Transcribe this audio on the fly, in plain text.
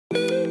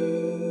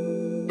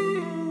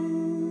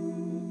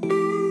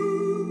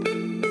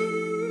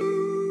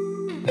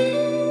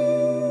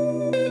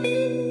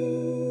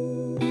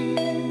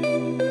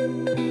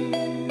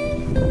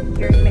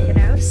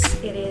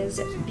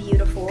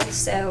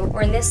So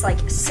we're in this like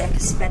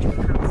 6-bedroom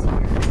house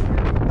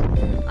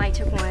here. I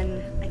took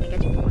one, I think I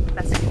took one,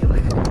 that's a new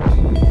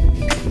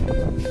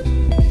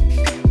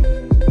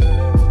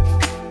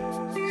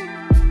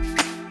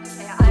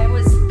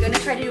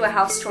try to do a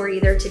house tour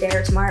either today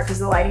or tomorrow because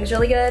the lighting's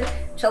really good.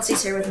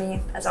 Chelsea's here with me,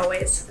 as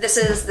always. This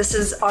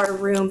is our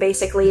room,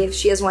 basically.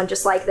 She has one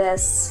just like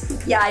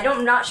this. Yeah,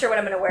 I'm not sure what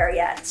I'm gonna wear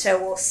yet,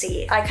 so we'll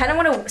see. I kind of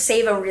want to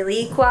save a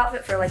really cool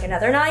outfit for like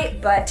another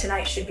night, but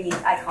tonight should be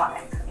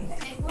iconic.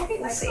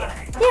 We'll see.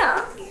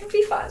 Yeah, it'll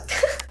be fun.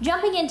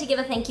 Jumping in to give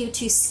a thank you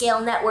to Scale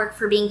Network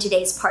for being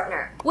today's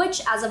partner,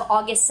 which as of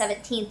August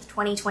 17th,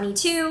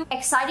 2022,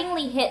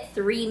 excitingly hit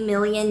 3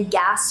 million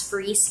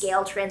gas-free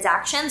Scale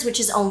transactions, which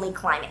is only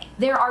climbing.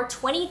 There are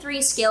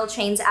 23 Scale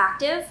chains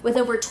active with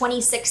over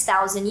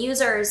 26,000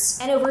 users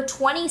and over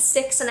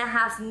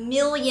 26.5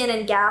 million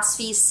in gas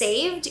fees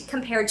saved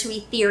compared to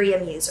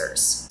Ethereum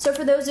users. So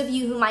for those of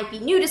you who might be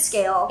new to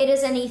Scale, it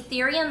is an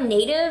Ethereum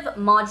native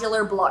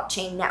modular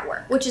blockchain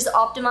network, which is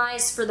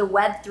optimized for the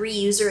Web3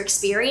 user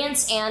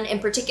experience and in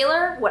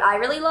particular, what I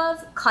really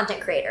love,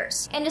 content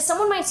creators. And as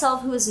someone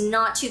myself who is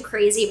not too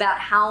crazy about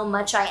how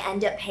much I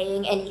end up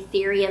paying an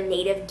Ethereum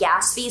native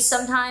gas fee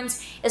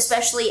sometimes,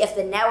 especially if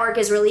the network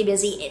is really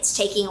busy, it's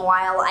taking a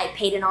while, I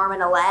paid an arm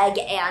and a leg,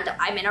 and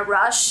I'm in a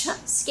rush,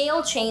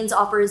 Scale chains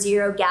offer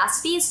 0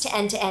 gas fees to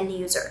end-to-end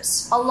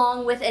users,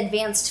 along with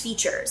advanced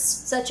features,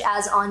 such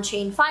as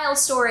on-chain file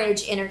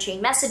storage,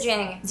 interchain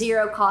messaging,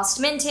 zero-cost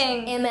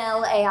minting,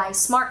 ML AI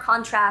smart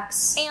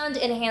contracts, and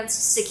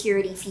enhanced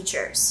security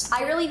features.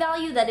 I really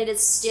value that it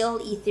is still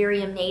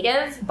Ethereum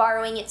native,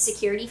 borrowing its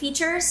security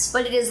features,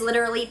 but it is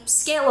literally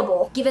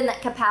scalable, given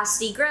that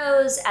capacity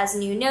grows as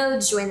new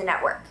nodes join the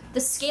network. The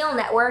Scale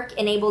network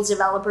enables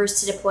developers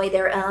to deploy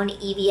their own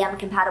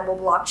EVM-compatible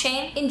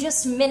blockchain in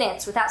just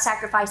minutes without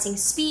sacrificing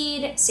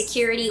speed,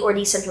 security, or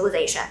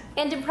decentralization.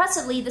 And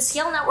impressively, the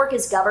Scale network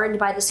is governed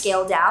by the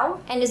Scale DAO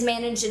and is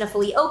managed in a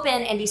fully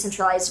open and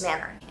decentralized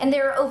manner. And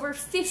there are over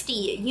 50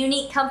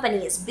 unique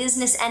companies,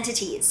 business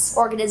entities,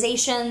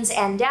 organizations,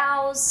 and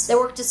DAOs that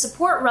work to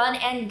support, run,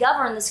 and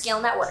govern the Scale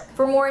network.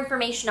 For more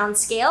information on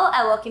Scale,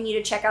 I welcome you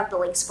to check out the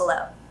links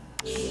below.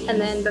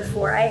 And then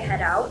before I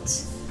head out,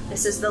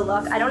 this is the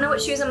look. I don't know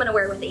what shoes I'm gonna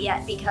wear with it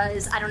yet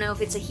because I don't know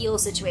if it's a heel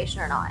situation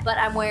or not. But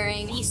I'm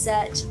wearing the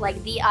set,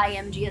 like the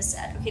IMG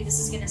set. Okay, this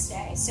is gonna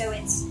stay. So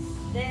it's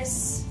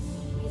this,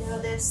 you know,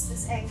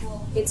 this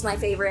ankle. It's my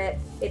favorite.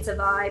 It's a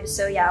vibe.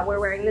 So yeah, we're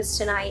wearing this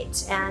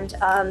tonight, and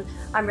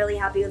I'm really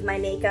happy with my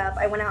makeup.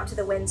 I went out to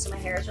the wind, so my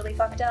hair is really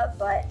fucked up,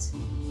 but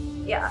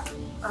yeah,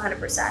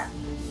 100%.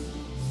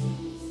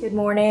 Good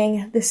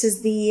morning. This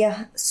is the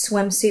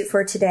swimsuit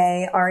for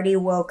today. Already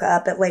woke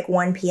up at like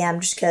 1 p.m.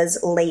 just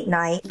because late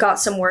night.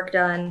 Got some work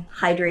done,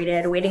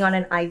 hydrated, waiting on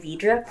an IV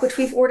drip, which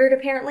we've ordered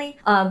apparently.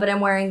 But I'm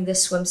wearing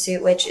this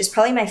swimsuit, which is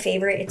probably my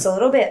favorite. It's a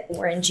little bit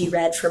orangey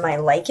red for my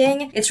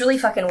liking. It's really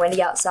fucking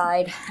windy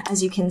outside,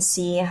 as you can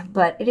see,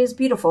 but it is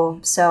beautiful.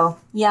 So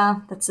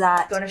yeah, that's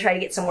that. Going to try to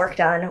get some work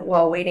done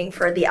while waiting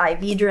for the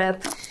IV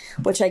drip,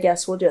 which I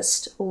guess will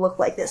just look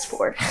like this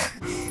for.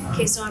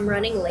 Okay, so I'm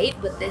running late,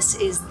 but this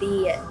is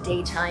the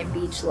daytime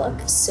beach look.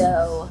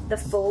 So the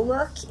full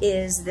look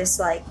is this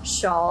like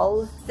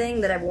shawl thing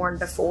that I've worn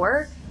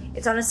before.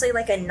 It's honestly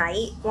like a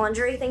night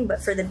lingerie thing,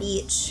 but for the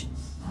beach.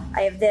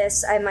 I have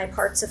this, I have my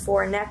Part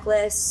Sephora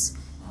necklace,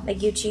 my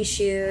Gucci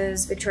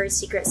shoes, Victoria's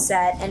Secret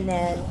set, and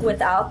then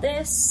without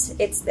this,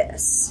 it's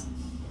this,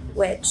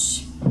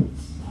 which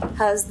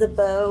has the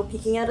bow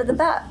peeking out of the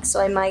back.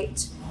 So I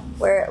might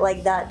wear it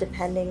like that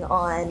depending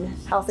on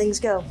how things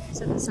go.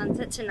 So the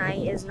sunset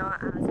tonight is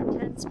not as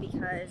intense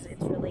because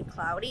it's really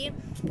cloudy.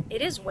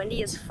 It is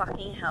windy as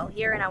fucking hell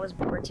here, and I was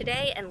bored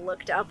today and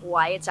looked up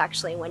why it's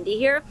actually windy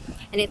here.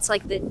 And it's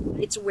like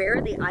it's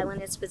where the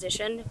island is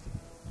positioned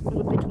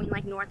between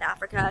like North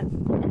Africa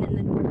and then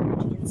the Northern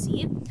Aegean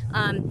Sea.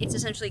 It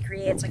essentially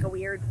creates like a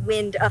weird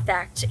wind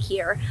effect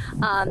here.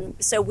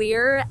 So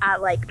we're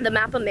at like the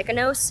map of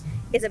Mykonos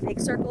is a big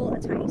circle, a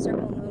tiny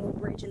circle, and a little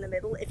bridge in the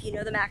middle. If you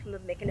know the map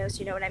of Mykonos,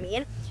 you know what I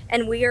mean.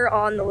 And we are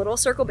on the little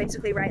circle,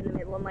 basically right in the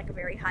middle, on like a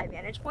very high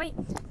vantage point,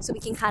 so we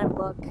can kind of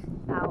look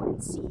out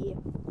and see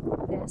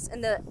this.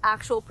 And the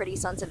actual pretty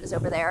sunset is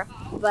over there,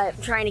 but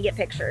I'm trying to get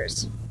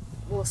pictures.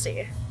 We'll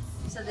see.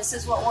 So this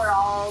is what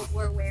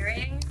we're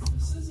wearing.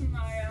 This is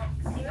my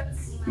outfit.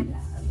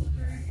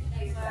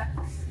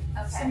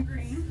 Okay. Some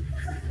green.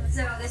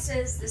 So this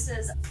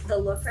is the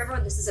look for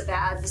everyone. This is a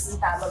bad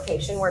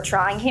location we're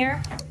trying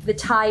here. The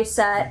tie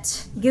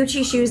set,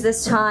 Gucci shoes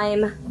this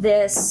time.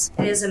 This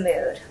is a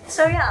mood.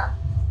 So yeah.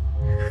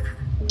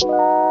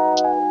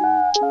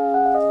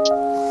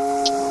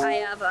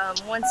 I have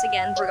once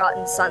again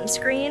forgotten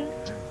sunscreen,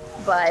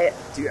 but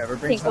do you ever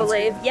bring think we'll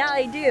leave. Yeah,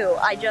 I do.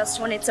 I just,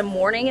 when it's a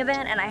morning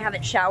event and I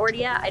haven't showered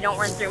yet, I don't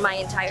run through my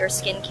entire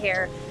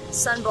skincare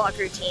sunblock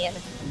routine.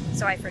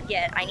 So I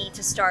forget. I need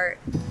to start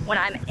when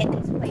I'm in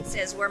these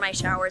places where my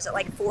shower's at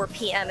like 4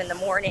 p.m. in the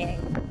morning,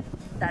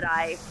 that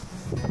I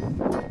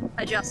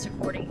adjust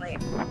accordingly.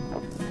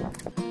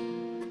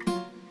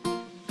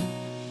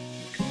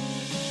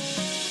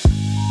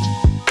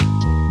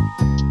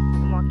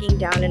 Looking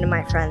down into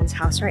my friend's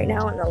house right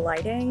now and the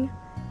lighting,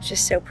 it's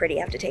just so pretty. I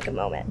have to take a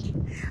moment.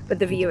 But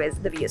the view is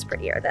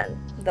prettier than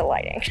the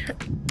lighting.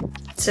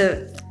 It's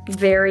a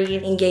very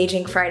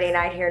engaging Friday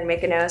night here in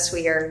Mykonos.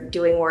 We are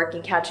doing work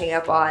and catching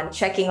up on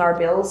checking our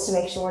bills to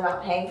make sure we're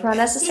not paying for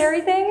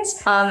unnecessary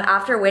things.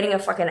 After waiting a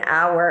fucking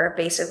hour,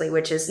 basically,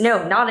 which is,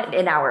 no, not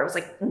an hour. It was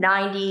like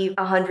 90,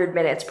 100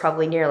 minutes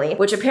probably nearly,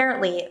 which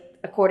apparently,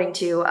 according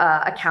to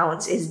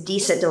accounts, is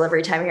decent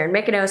delivery time here in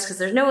Mykonos because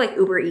there's no like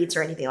Uber Eats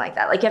or anything like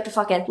that. Like you have to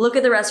fucking look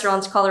at the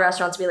restaurants, call the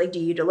restaurants, be like, do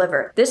you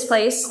deliver? This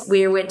place,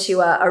 we went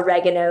to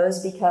Oregano's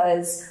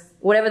because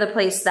whatever the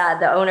place that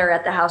the owner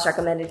at the house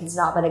recommended has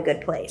not been a good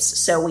place.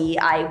 So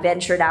I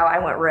ventured out, I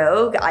went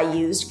rogue, I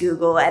used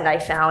Google and I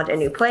found a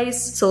new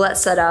place. So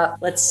let's set up,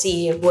 let's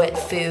see what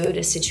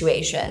food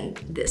situation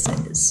this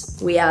is.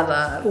 We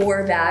have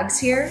 4 bags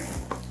here.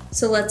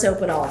 So let's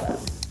open all of them.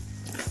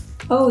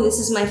 Oh, this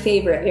is my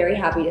favorite. Very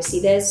happy to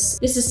see this.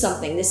 This is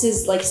something. This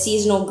is like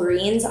seasonal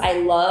greens. I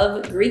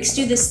love, Greeks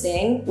do this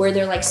thing where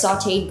they're like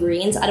sauteed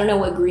greens. I don't know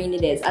what green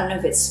it is. I don't know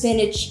if it's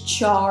spinach,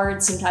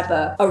 chard, some type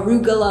of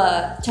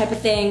arugula type of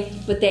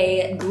thing, but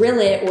they grill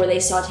it or they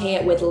saute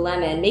it with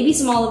lemon. Maybe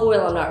some olive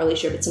oil, I'm not really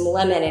sure, but some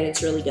lemon and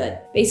it's really good.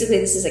 Basically,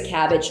 this is a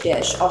cabbage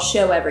dish. I'll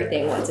show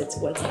everything once it's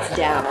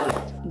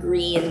down.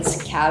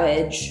 Greens,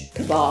 cabbage,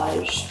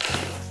 cabbage.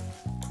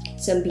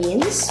 Some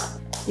beans.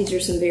 These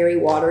are some very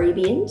watery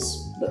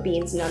beans, but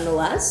beans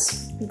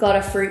nonetheless. Got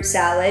a fruit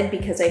salad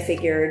because I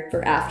figured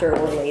for after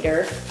or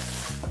later.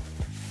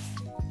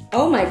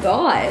 Oh my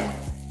God.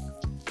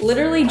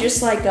 Literally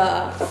just like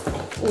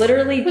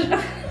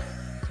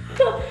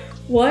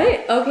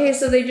what? Okay,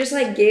 so they just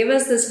like gave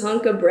us this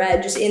hunk of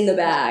bread just in the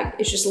bag.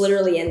 It's just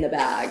literally in the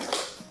bag.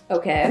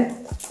 Okay.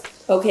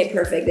 Okay,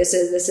 perfect. This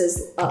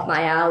is up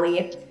my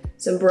alley.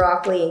 Some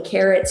broccoli and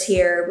carrots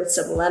here with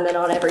some lemon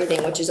on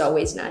everything, which is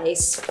always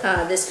nice.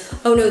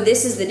 Oh no,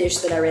 this is the dish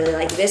that I really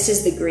like. This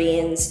is the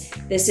greens.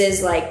 This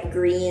is like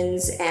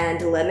greens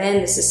and lemon.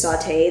 This is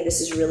sauteed.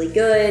 This is really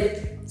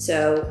good.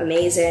 So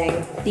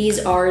amazing. These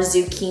are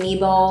zucchini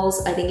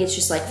balls. I think it's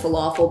just like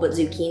falafel, but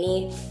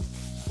zucchini,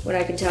 what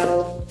I can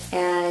tell.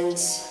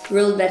 And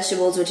grilled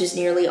vegetables, which is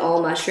nearly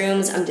all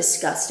mushrooms. I'm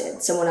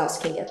disgusted. Someone else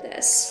can get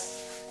this.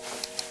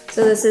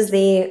 So this is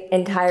the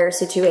entire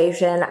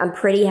situation. I'm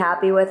pretty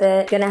happy with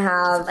it. Gonna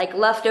have like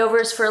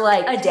leftovers for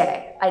like a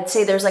day. I'd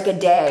say there's like a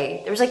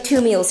day. There's like 2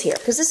 meals here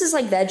because this is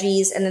like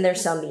veggies and then there's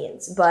some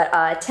beans. But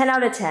 10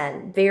 out of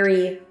 10,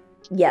 very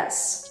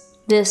yes.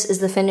 This is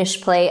the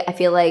finished plate. I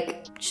feel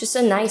like it's just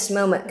a nice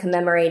moment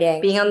commemorating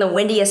being on the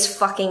windiest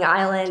fucking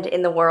island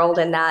in the world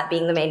and that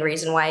being the main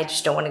reason why I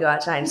just don't want to go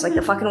outside. It's like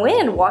the fucking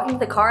wind. Walking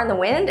the car in the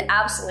wind?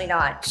 Absolutely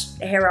not.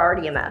 Just hair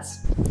already a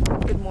mess.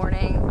 Good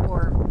morning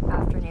or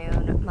afternoon.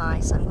 My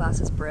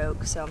sunglasses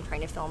broke, so I'm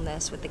trying to film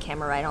this with the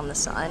camera right on the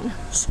sun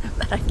so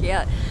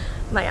that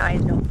my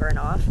eyes don't burn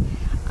off.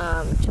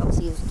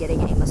 Chelsea's getting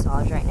a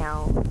massage right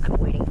now. I'm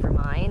waiting for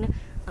mine.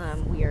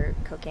 We are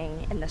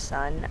cooking in the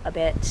sun a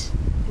bit.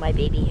 My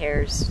baby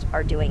hairs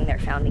are doing their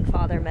founding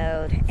father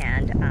mode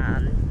and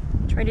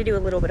trying to do a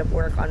little bit of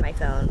work on my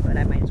phone, but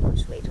I might as well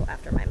just wait till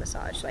after my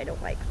massage so I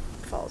don't like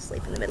fall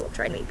asleep in the middle of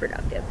trying to be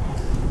productive.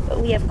 But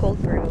we have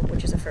cold brew,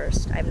 which is a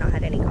first. I have not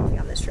had any coffee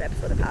on this trip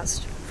for the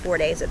past 4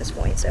 days at this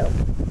point, so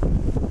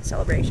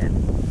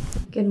celebration.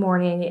 Good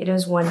morning. It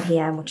is 1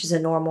 p.m., which is a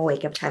normal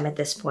wake up time at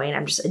this point.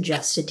 I'm just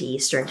adjusted to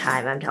Eastern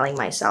time, I'm telling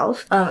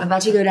myself. I'm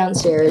about to go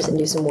downstairs and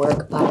do some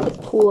work by the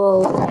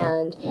pool,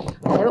 and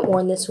I haven't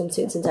worn this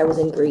swimsuit since I was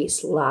in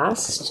Greece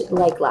last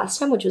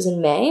time, which was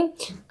in May.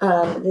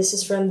 This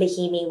is from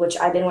Bahimi, which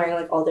I've been wearing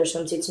like all their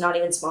swimsuits, not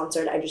even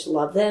sponsored. I just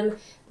love them.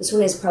 This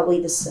one is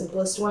probably the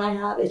simplest one I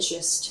have. It's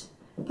just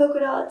polka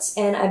dots,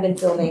 and I've been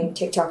filming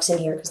TikToks in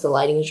here because the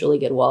lighting is really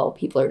good while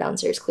people are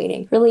downstairs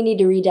cleaning. Really need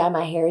to re-dye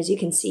my hair. As you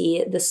can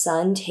see, the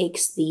sun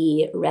takes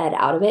the red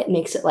out of it,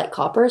 makes it like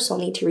copper, so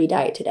I'll need to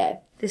re-dye it today.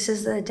 This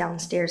is the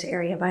downstairs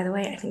area, by the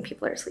way. I think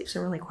people are asleep, so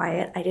I'm really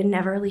quiet. I didn't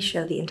ever really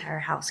show the entire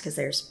house because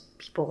there's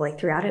people like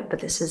throughout it, but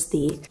this is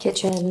the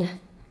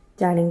kitchen,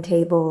 dining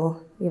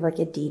table. We have like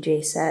a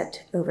DJ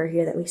set over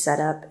here that we set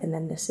up, and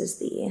then this is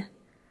the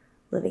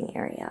living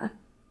area.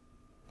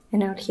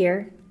 And out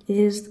here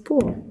is the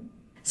pool.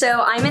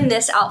 So I'm in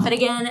this outfit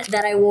again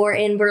that I wore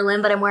in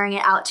Berlin, but I'm wearing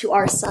it out to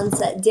our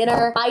sunset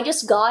dinner. I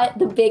just got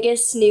the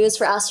biggest news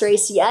for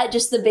Astrace yet,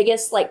 just the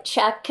biggest like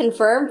check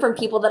confirmed from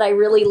people that I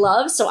really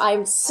love. So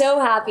I'm so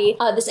happy.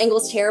 This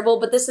angle's terrible,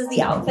 but this is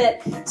the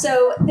outfit.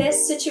 So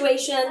this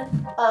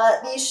situation,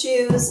 these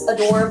shoes,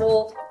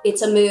 adorable.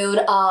 It's a mood.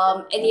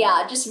 And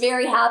yeah, just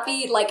very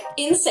happy, like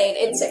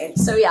insane.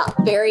 So yeah,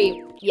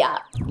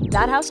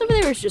 that house over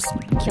there is just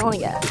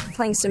killing it.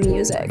 Playing some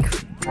music.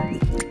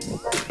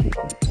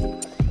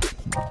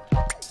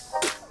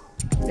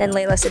 And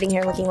Layla sitting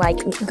here looking like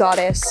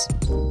goddess,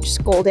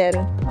 just golden.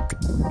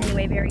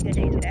 Anyway, very good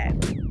day today.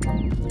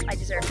 I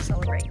deserve to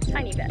celebrate a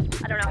tiny bit.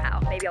 I don't know how.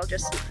 Maybe I'll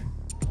just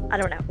I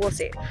don't know, we'll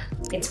see.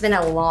 It's been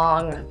a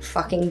long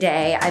fucking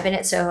day. I've been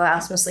at Soho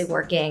House mostly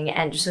working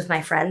and just with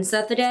my friends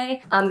throughout the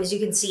day. As you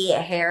can see,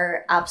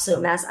 hair,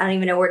 absolute mess. I don't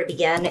even know where to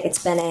begin.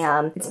 It's been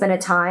a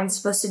time.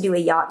 Supposed to do a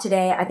yacht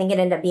today. I think it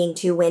ended up being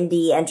too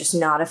windy and just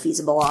not a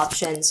feasible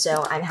option.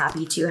 So I'm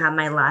happy to have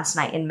my last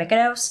night in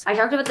Mykonos. I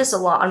talked about this a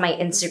lot on my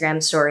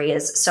Instagram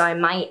stories, so I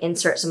might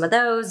insert some of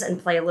those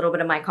and play a little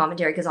bit of my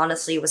commentary because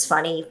honestly it was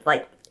funny,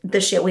 like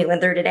the shit we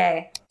went through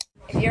today.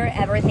 If you're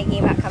ever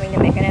thinking about coming to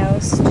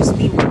Mykonos, just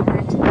be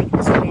warned, like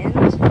this wind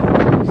is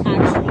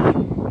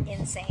actually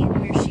insane.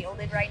 We're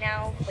shielded right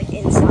now, like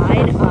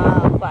inside,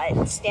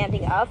 but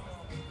standing up.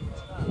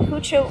 Who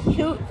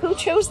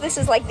chose this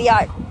as like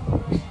the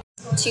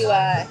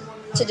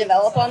to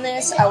develop on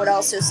this? I would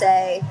also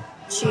say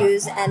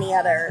choose any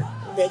other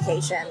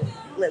vacation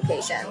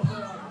location.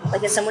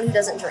 Like as someone who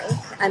doesn't drink,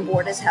 I'm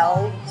bored as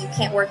hell. You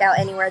can't work out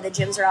anywhere. The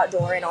gyms are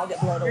outdoor and I'll get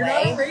blown away. You're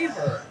not a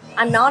raver.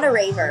 I'm not a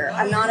raver.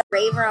 I'm not a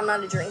raver. I'm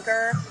not a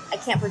drinker. I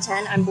can't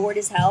pretend. I'm bored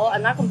as hell.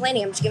 I'm not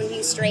complaining. I'm just giving it to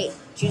you straight.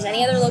 Choose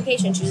any other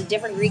location. Choose a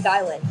different Greek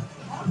island.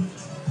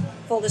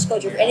 Full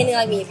disclosure. For anything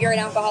like me, if you're an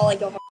alcoholic,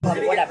 don't fucking love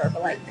it, whatever.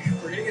 But like,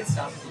 we're gonna get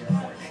stopped at the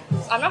airport.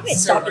 I'm not gonna get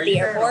stopped at the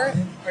airport.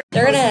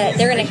 They're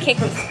gonna kick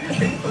me.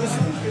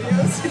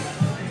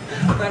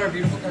 About our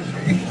beautiful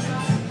country.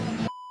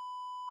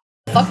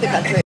 Fuck the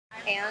country.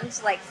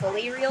 And like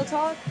fully real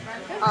talk,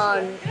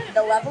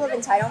 the level of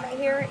entitlement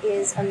here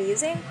is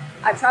amusing.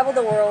 I've traveled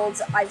the world.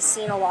 I've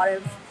seen a lot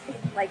of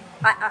like,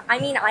 I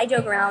mean, I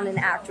joke around and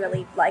act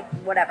really like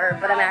whatever,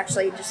 but I'm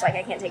actually just like,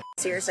 I can't take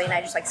it seriously and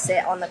I just like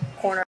sit on the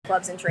corner of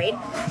clubs and trade.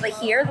 But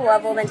here, the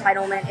level of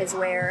entitlement is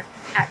where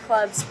at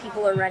clubs,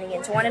 people are running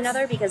into one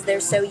another because they're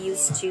so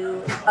used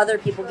to other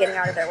people getting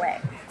out of their way.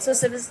 So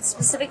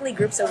specifically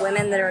groups of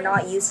women that are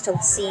not used to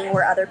seeing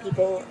where other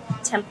people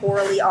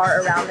temporally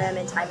are around them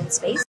in time and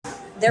space.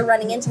 They're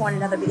running into one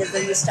another because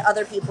they're used to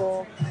other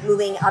people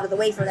moving out of the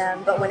way for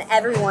them. But when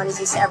everyone is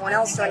used to everyone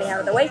else running out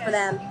of the way for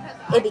them,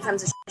 it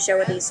becomes a show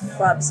at these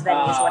clubs,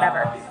 venues,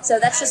 whatever. So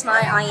that's just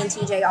my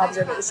INTJ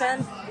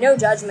observation. No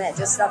judgment,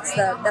 just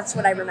that's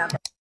what I remember.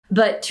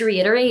 But to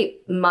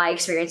reiterate my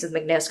experience with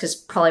Mykonos, because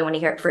probably want to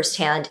hear it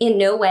firsthand, in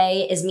no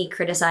way is me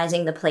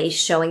criticizing the place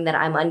showing that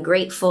I'm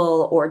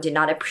ungrateful or did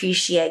not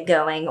appreciate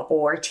going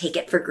or take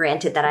it for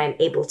granted that I'm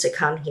able to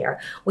come here.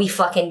 We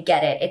fucking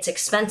get it. It's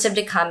expensive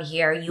to come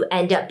here. You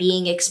end up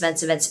being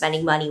expensive and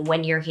spending money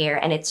when you're here,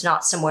 and it's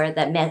not somewhere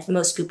that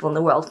most people in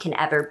the world can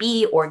ever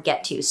be or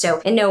get to. So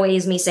in no way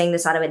is me saying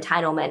this out of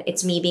entitlement.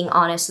 It's me being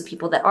honest with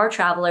people that are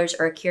travelers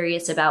or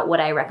curious about what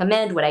I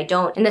recommend, what I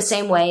don't, in the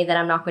same way that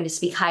I'm not going to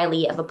speak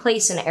highly of a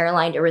place, an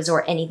airline, a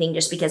resort, anything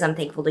just because I'm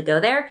thankful to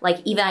go there. Like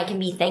even I can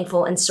be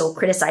thankful and still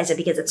criticize it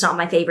because it's not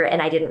my favorite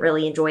and I didn't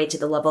really enjoy it to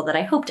the level that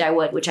I hoped I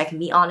would, which I can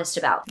be honest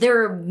about.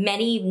 There are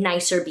many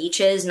nicer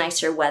beaches,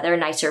 nicer weather,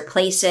 nicer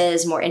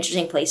places, more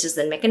interesting places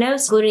than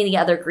Mykonos, including the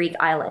other Greek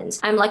islands.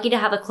 I'm lucky to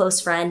have a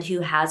close friend who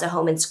has a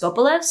home in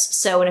Skopolis,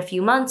 so in a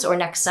few months or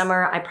next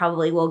summer, I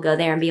probably will go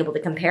there and be able to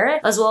compare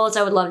it, as well as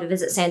I would love to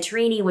visit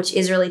Santorini, which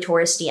is really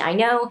touristy, I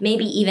know.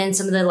 Maybe even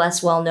some of the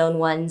less well-known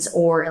ones,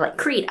 or like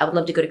Crete. I would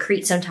love to go to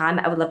Crete sometime.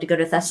 I would love to go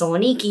to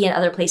Thessaloniki and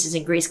other places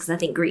in Greece because I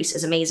think Greece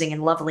is amazing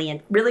and lovely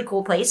and really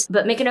cool place.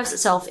 But Mykonos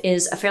itself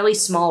is a fairly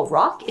small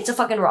rock. It's a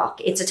fucking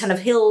rock. It's a ton of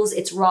hills.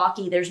 It's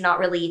rocky. There's not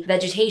really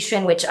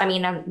vegetation, which I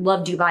mean, I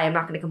love Dubai. I'm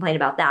not going to complain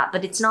about that,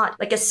 but it's not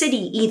like a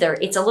city either.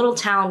 It's a little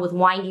town with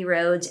windy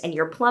roads and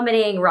you're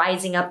plummeting,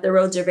 rising up. The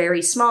roads are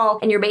very small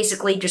and you're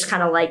basically just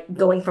kind of like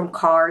going from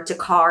car to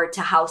car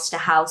to house to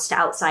house to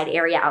outside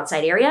area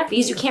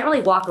because you can't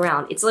really walk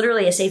around. It's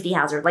literally a safety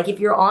hazard. Like if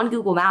you're on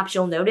Google Maps,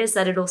 you'll notice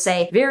that it'll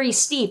say very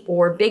steep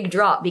or big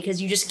drop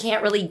because you just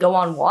can't really go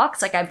on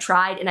walks. Like I've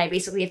tried and I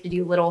basically have to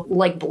do little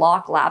like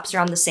block laps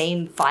around the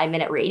same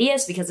 5-minute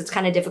radius because it's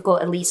kind of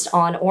difficult, at least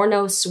on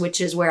Ornos,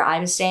 which is where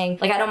I'm staying.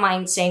 Like I don't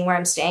mind staying where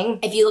I'm staying.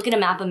 If you look at a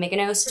map of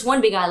Mykonos, it's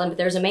one big island, but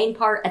there's a main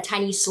part, a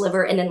tiny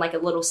sliver, and then like a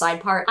little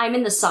side part. I'm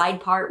in the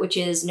side part, which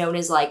is known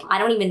as like, I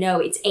don't even know,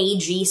 it's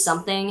AG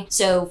something.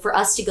 So for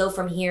us to go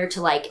from here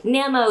to like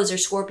Namos or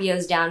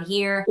Scorpios down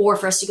here, or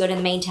for us to go to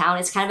the main town,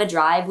 it's kind of a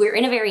drive. We're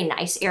in a very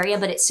nice area,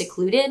 but it's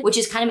secluded, which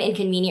is kind of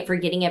inconvenient for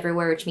getting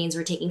everywhere, which means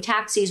we're taking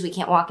taxis. We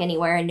can't walk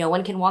anywhere and no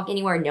one can walk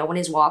anywhere. No one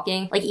is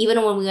walking. Like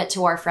even when we went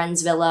to our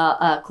friend's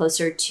villa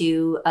closer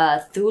to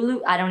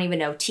Thulu, I don't even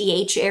know,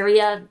 TH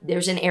area.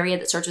 There's an area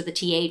that starts with a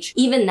TH.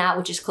 Even that,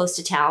 which is close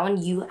to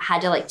town, you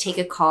had to like take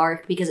a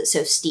car because it's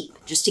so steep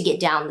just to get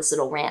down this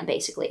little ramp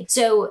basically.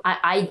 So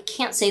I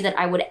can't say that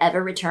I would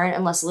ever return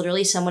unless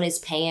literally someone is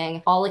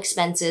paying all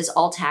expenses,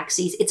 all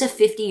taxis. It's a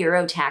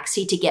 €50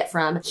 taxi to get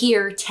from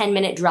here,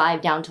 10-minute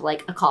drive down to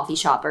like a coffee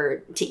shop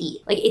or to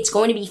eat. Like, it's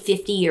going to be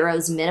 50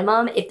 euros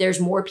minimum. If there's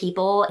more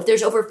people, if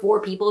there's over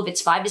 4 people, if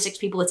it's 5 to 6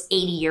 people, it's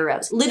 80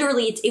 euros.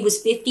 Literally, it was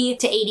 50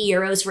 to 80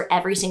 euros for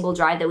every single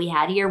drive that we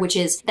had here, which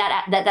is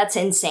that's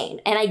insane.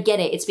 And I get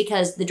it. It's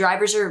because the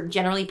drivers are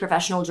generally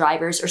professional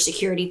drivers or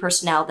security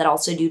personnel that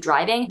also do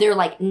driving. They're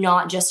like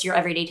not just your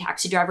everyday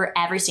taxi driver.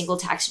 Every single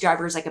taxi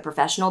driver is like a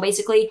professional,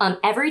 basically.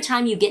 Every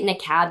time you get in a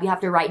cab, you have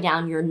to write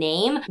down your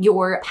name,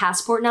 your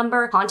passport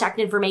number, contact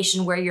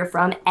information, where you're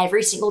from.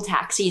 Every single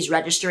taxi is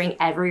registering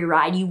every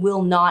ride. You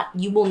will not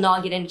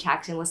get in a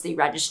taxi unless they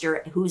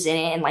register who's in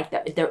it and like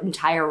the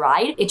entire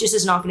ride. It just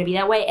is not going to be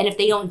that way. And if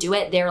they don't do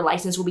it, their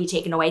license will be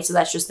taken away. So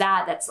that's just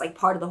that's like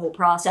part of the whole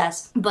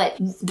process. But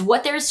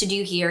what there is to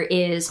do here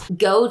is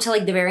go to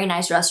like the very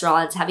nice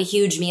restaurants, have a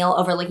huge meal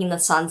overlooking the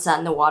sunset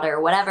and the water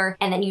or whatever.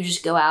 And then you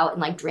just go out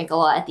and like drink a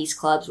lot at these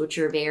clubs, which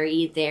are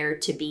very there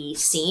to be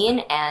seen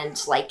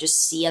and like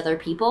just see other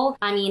people.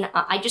 I mean,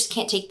 I just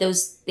can't take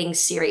those things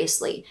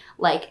seriously.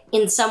 Like,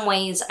 in some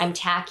ways, I'm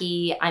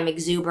tacky, I'm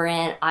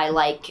exuberant, I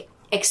like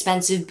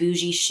expensive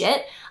bougie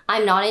shit.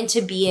 I'm not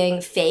into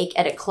being fake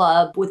at a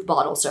club with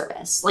bottle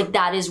service. Like,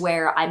 that is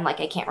where I'm like,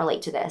 I can't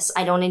relate to this.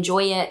 I don't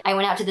enjoy it. I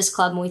went out to this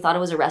club and we thought it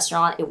was a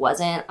restaurant. It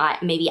wasn't.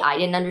 Maybe I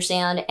didn't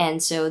understand.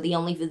 And so the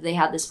only food they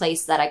had this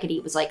place that I could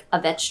eat was like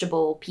a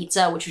vegetable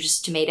pizza, which was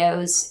just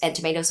tomatoes and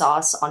tomato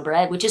sauce on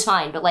bread, which is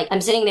fine. But like,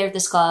 I'm sitting there at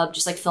this club,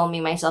 just like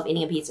filming myself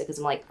eating a pizza because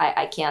I'm like,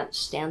 I can't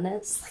stand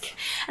this. Like,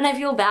 and I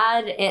feel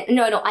bad. And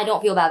no, I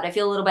don't feel bad, but I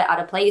feel a little bit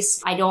out of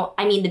place. I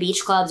mean, the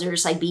beach clubs are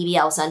just like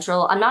BBL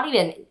Central.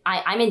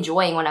 I'm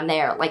enjoying when I'm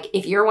there. Like,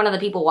 if you're one of the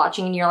people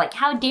watching and you're like,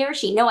 how dare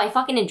she? No, I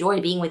fucking enjoy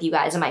being with you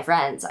guys and my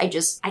friends.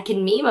 I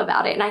can meme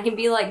about it and I can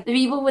be like the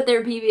people with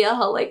their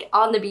BBL like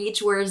on the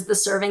beach, whereas the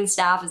serving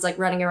staff is like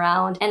running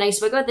around. And I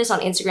spoke about this on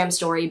Instagram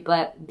story,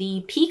 but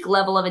the peak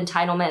level of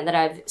entitlement that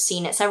I've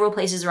seen at several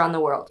places around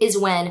the world is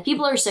when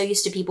people are so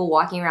used to people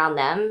walking around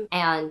them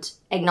and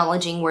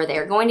acknowledging where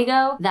they're going to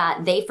go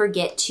that they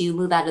forget to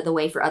move out of the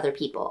way for other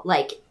people.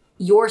 Like,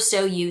 you're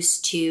so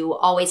used to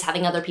always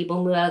having other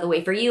people move out of the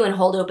way for you and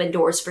hold open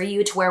doors for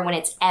you to where when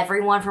it's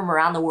everyone from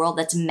around the world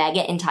that's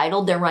mega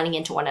entitled, they're running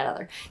into one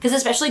another. Because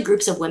especially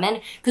groups of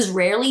women, because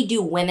rarely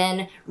do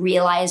women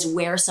realize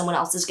where someone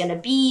else is going to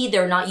be.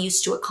 They're not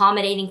used to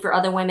accommodating for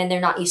other women.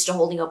 They're not used to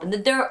holding open the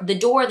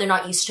door. They're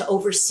not used to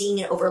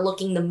overseeing and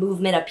overlooking the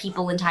movement of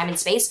people in time and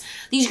space.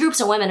 These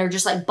groups of women are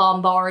just like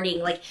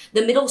bombarding, like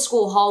the middle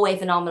school hallway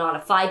phenomenon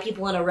of 5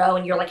 people in a row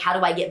and you're like, how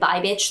do I get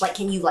by, bitch? Like,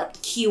 can you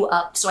like queue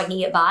up so I can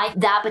get by?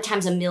 That but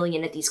times a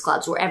million at these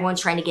clubs where everyone's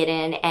trying to get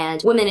in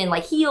and women in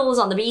like heels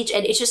on the beach,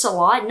 and it's just a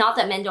lot. Not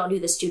that men don't do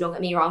this too, don't get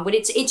me wrong, but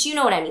it's you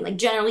know what I mean, like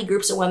generally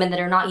groups of women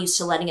that are not used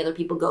to letting other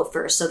people go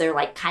first, so they're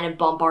like kind of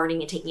bombarding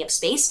and taking up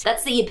space.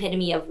 That's the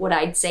epitome of what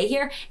I'd say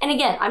here. And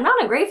again, I'm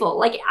not ungrateful.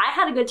 Like, I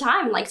had a good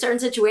time in like certain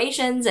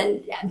situations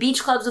and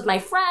beach clubs with my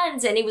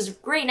friends, and it was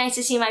great, nice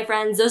to see my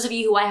friends. Those of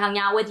you who I hung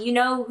out with, you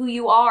know who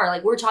you are.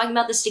 Like, we're talking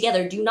about this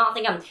together. Do not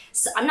think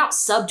I'm not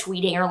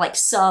subtweeting or like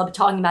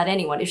talking about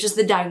anyone. It's just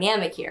the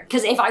dynamic here.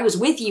 Because if I was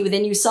with you,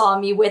 then you saw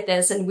me with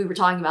this and we were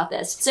talking about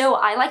this. So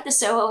I like the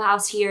Soho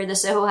house here. The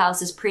Soho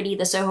house is pretty.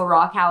 The Soho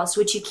Rock house,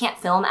 which you can't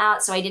film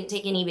at, so I didn't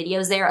take any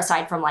videos there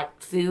aside from like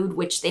food,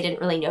 which they didn't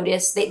really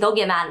notice. They'll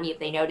get mad at me if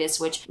they notice,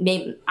 which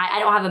maybe I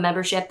don't have a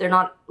membership. They're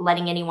not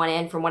letting anyone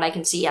in from what I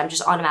can see. I'm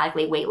just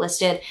automatically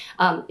waitlisted.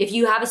 If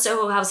you have a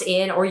Soho House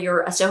in or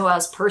you're a Soho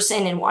House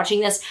person and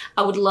watching this,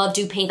 I would love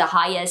to pay the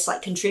highest,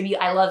 like contribute.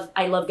 I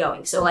love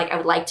going. So like I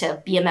would like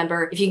to be a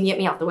member. If you can get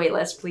me off the wait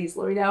list, please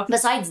let me know.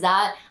 Besides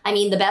that, I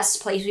mean, the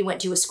best place we went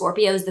to was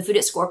Scorpio's. The food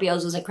at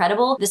Scorpio's was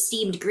incredible. The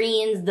steamed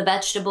greens, the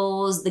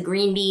vegetables, the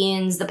green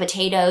beans, the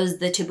potatoes,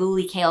 the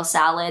tabbouleh kale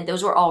salad,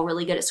 those were all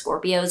really good at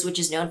Scorpio's, which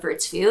is known for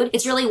its food.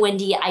 It's really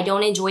windy. I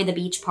don't enjoy the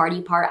beach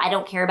party part. I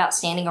don't care about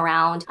standing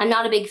around. I'm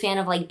not a big fan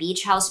of like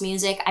beach house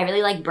music. I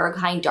really like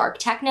Berghain dark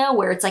techno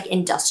where it's like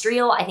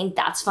industrial. I think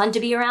that's fun to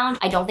be around.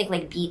 I don't think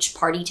like beach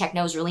party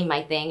techno is really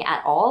my thing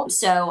at all.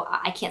 So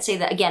I can't say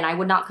that. Again, I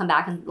would not come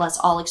back unless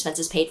all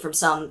expenses paid from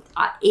some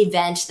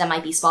event that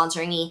might be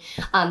sponsoring me.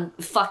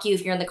 Fuck you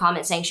if you're in the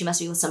comments saying she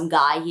must be with some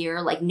guy here.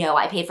 Like, no,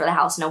 I paid for the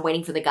house and I'm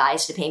waiting for the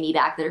guys to pay me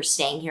back that are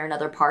staying here in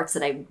other parts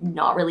that I'm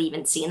not really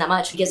even seeing that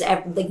much, because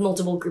like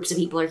multiple groups of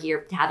people are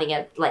here having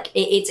it. Like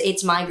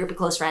it's my group of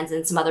close friends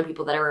and some other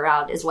people that are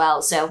around as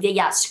well. So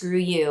yeah, screw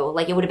you.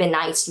 Like, it would have been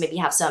nice to maybe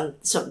have some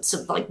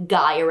like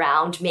guy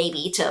around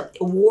maybe to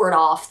ward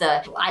off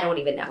the, I don't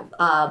even know,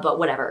 but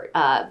whatever.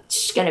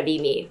 It's gonna be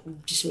me,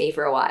 just me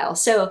for a while.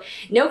 So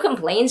no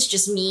complaints,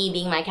 just me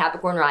being my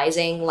Capricorn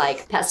rising,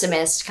 like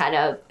pessimist, kind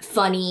of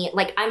funny.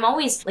 Like, I'm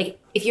always like,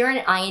 if you're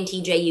an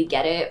INTJ, you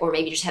get it, or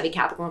maybe just heavy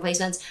Capricorn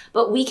placements,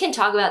 but we can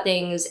talk about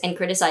things and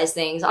criticize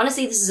things.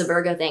 Honestly, this is a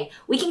Virgo thing.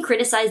 We can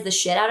criticize the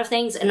shit out of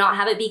things and not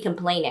have it be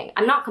complaining.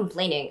 I'm not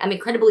complaining. I'm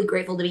incredibly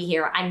grateful to be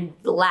here. I'm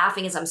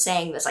laughing as I'm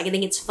saying this. Like, I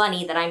think it's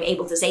funny that I'm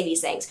able to say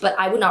these things, but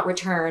I would not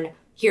return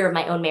here of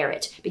my own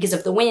merit, because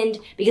of the wind,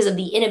 because of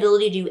the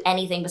inability to do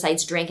anything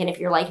besides drink. And if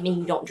you're like me,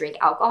 you don't drink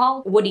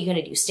alcohol, what are you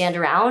gonna do? Stand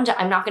around?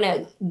 I'm not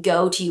gonna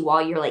go to you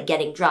while you're like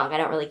getting drunk. I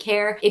don't really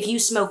care. If you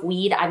smoke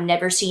weed, I've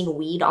never seen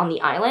weed on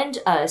the island,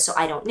 so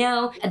I don't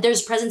know.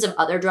 There's presence of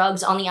other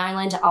drugs on the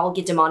island. I'll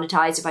get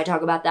demonetized if I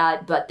talk about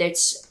that, but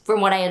that's, from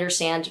what I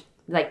understand,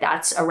 like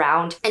that's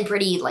around and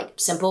pretty like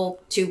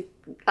simple to,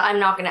 I'm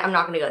not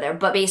gonna go there,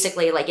 but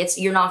basically like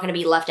you're not gonna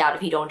be left out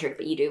if you don't drink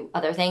but you do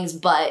other things.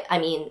 But I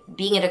mean,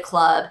 being at a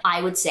club,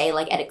 I would say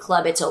like at a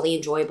club it's only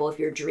enjoyable if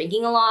you're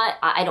drinking a lot.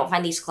 I don't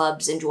find these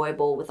clubs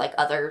enjoyable with like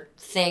other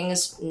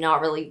things.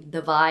 Not really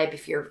the vibe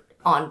if you're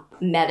on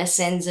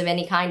medicines of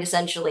any kind,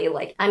 essentially.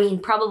 Like, I mean,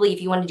 probably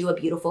if you want to do a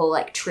beautiful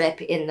like trip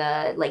in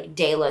the like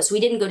Delos. We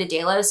didn't go to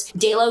Delos.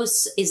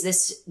 Delos is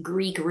this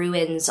Greek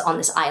ruins on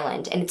this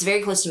island, and it's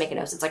very close to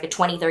Mykonos. It's like a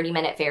 20-30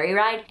 minute ferry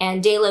ride,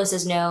 and Delos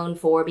is known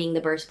for being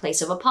the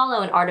birthplace of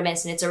Apollo and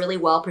Artemis, and it's a really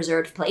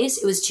well-preserved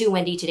place. It was too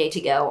windy today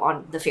to go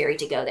on the ferry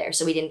to go there,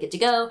 so we didn't get to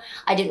go.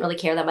 I didn't really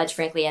care that much,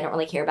 frankly. I don't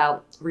really care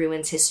about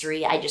ruins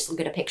history. I just look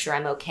at a picture,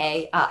 I'm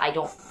okay. I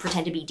don't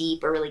pretend to be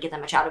deep or really get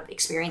that much out of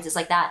experiences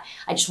like that.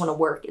 I just want to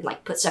work and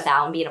like put stuff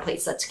out and be in a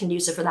place that's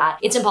conducive for that.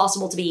 It's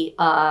impossible to be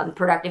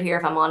productive here,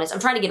 if I'm honest.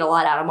 I'm trying to get a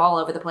lot out. I'm all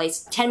over the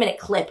place. 10-minute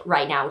clip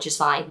right now, which is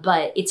fine,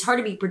 but it's hard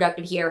to be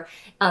productive here.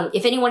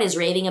 If anyone is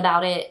raving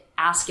about it,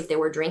 ask if they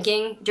were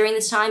drinking during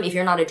this time. If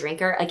you're not a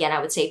drinker, again, I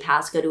would say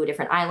pass, go to a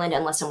different island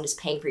unless someone is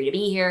paying for you to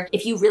be here.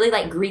 If you really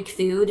like Greek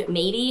food,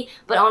 maybe,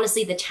 but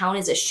honestly, the town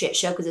is a shit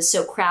show because it's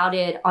so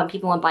crowded, on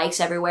people on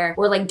bikes everywhere.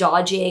 We're like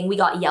dodging. We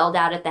got yelled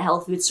at the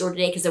health food store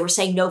today because they were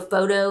saying no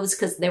photos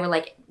because they were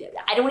like,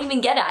 I don't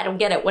even get it. I don't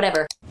get it,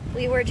 whatever.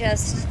 We were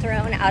just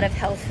thrown out of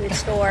health food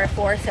store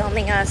for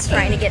filming us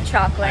trying to get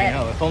chocolate. I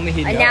know, if only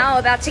he'd And known. now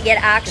about to get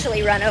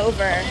actually run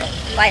over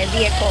by a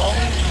vehicle.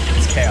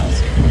 It's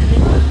chaos.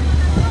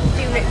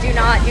 Do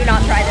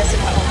not try this at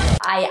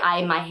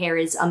home. My hair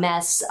is a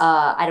mess.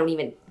 I don't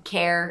even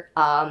care.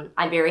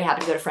 I'm very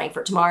happy to go to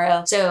Frankfurt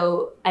tomorrow.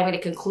 So I'm going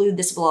to conclude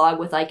this vlog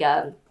with like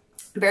a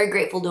very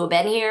grateful to have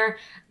been here.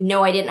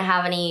 No, I didn't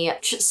have any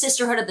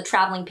Sisterhood of the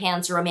Traveling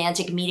Pants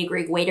romantic meet a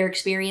Greek waiter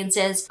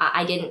experiences.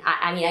 I mean,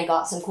 I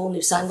got some cool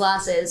new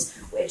sunglasses,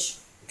 which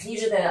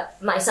these are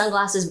my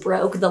sunglasses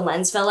broke, the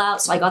lens fell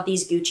out, so I got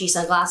these Gucci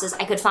sunglasses.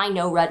 I could find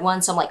no red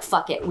ones, so I'm like,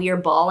 fuck it. We are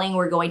balling.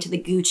 We're going to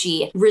the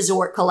Gucci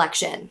resort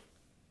collection.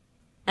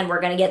 And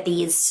we're gonna get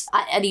these,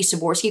 are these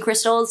Swarovski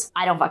crystals?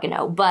 I don't fucking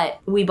know, but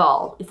we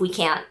ball if we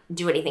can't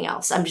do anything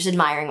else. I'm just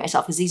admiring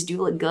myself because these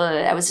do look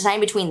good. I was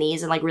deciding between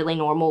these and like really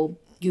normal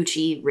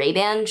Gucci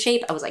Ray-Ban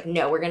shape. I was like,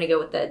 no, we're gonna go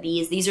with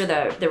these. These are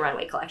the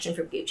runway collection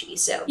from Gucci.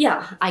 So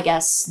yeah, I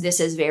guess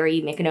this is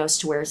very Mykonos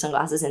to wear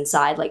sunglasses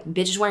inside. Like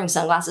bitches wearing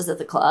sunglasses at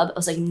the club. I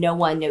was like, no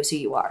one knows who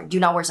you are. Do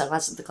not wear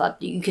sunglasses at the club.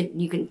 You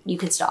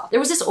can stop. There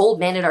was this old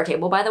man at our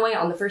table, by the way,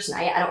 on the first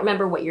night. I don't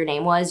remember what your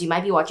name was. You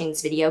might be watching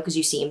this video because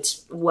you seemed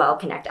well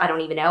connected. I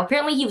don't even know.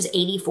 Apparently he was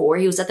 84.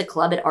 He was at the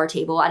club at our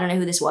table. I don't know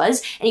who this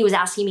was. And he was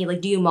asking me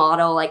like, do you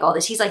model? Like all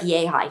this. He's like,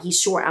 yay high.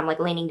 He's short. I'm like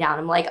leaning down.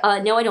 I'm like,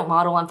 no, I don't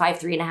model. I'm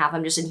 5'3.5".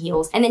 I'm just in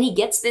heels. And then he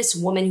gets this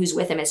woman who's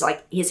with him as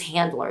like his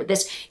handler.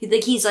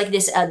 He's like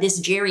this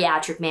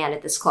geriatric man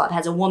at this club,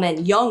 has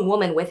a young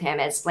woman with him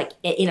as like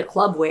in a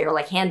club wear,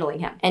 like handling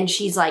him. And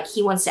she's like,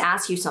 he wants to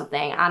ask you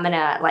something. I'm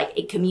gonna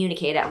like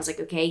communicate it. I was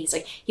like, okay. He's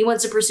like, he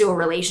wants to pursue a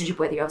relationship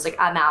with you. I was like,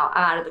 I'm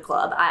out of the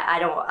club.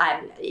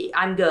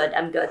 I'm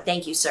good.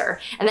 Thank you, sir.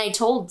 And then I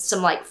told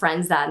some like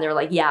friends that, and they were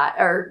like,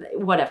 yeah, or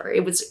whatever.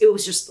 It was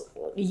just,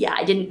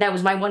 yeah, that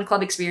was my one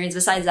club experience.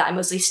 Besides that, I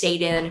mostly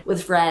stayed in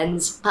with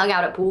friends, hung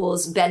out at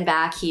pools, been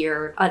back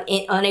here,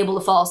 unable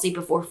to fall asleep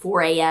before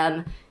 4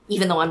 a.m.,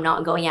 even though I'm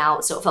not going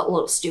out. So it felt a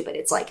little stupid.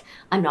 It's like,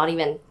 I'm not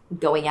even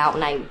going out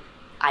and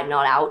I'm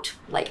not out.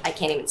 Like, I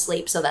can't even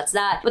sleep, so that's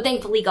that. But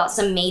thankfully got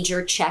some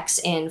major checks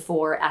in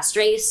for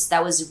Astrace.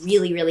 That was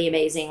really, really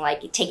amazing.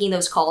 Like, taking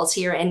those calls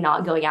here and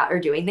not going out or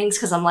doing things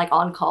because I'm like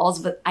on calls,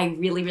 but I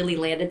really, really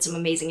landed some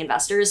amazing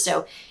investors.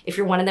 So if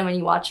you're one of them and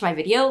you watch my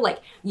video, like,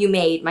 you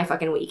made my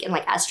fucking week. And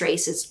like,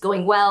 Astrace is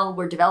going well.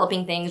 We're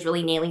developing things,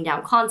 really nailing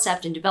down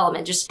concept and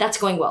development. Just, that's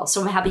going well. So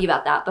I'm happy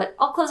about that. But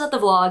I'll close out the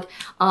vlog.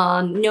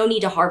 No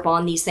need to harp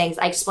on these things.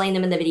 I explained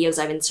them in the videos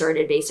I've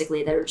inserted,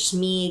 basically. They're just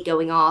me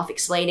going off,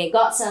 explaining.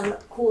 Got some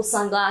cool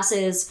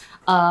sunglasses.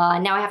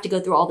 Now I have to go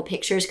through all the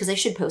pictures because I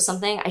should post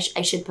something. I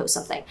should post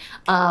something.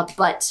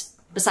 But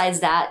besides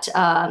that,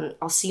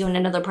 I'll see you in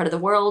another part of the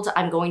world.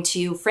 I'm going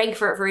to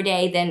Frankfurt for a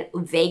day, then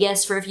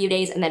Vegas for a few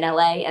days, and then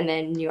LA, and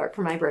then New York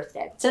for my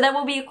birthday. So that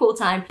will be a cool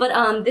time.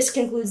 But this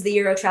concludes the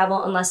Euro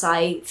travel unless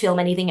I film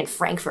anything in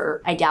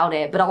Frankfurt. I doubt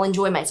it, but I'll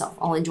enjoy myself.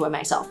 I'll enjoy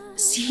myself.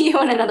 See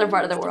you in another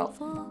part of the world.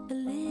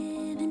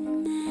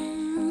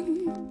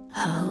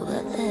 Oh,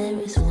 but there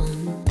is one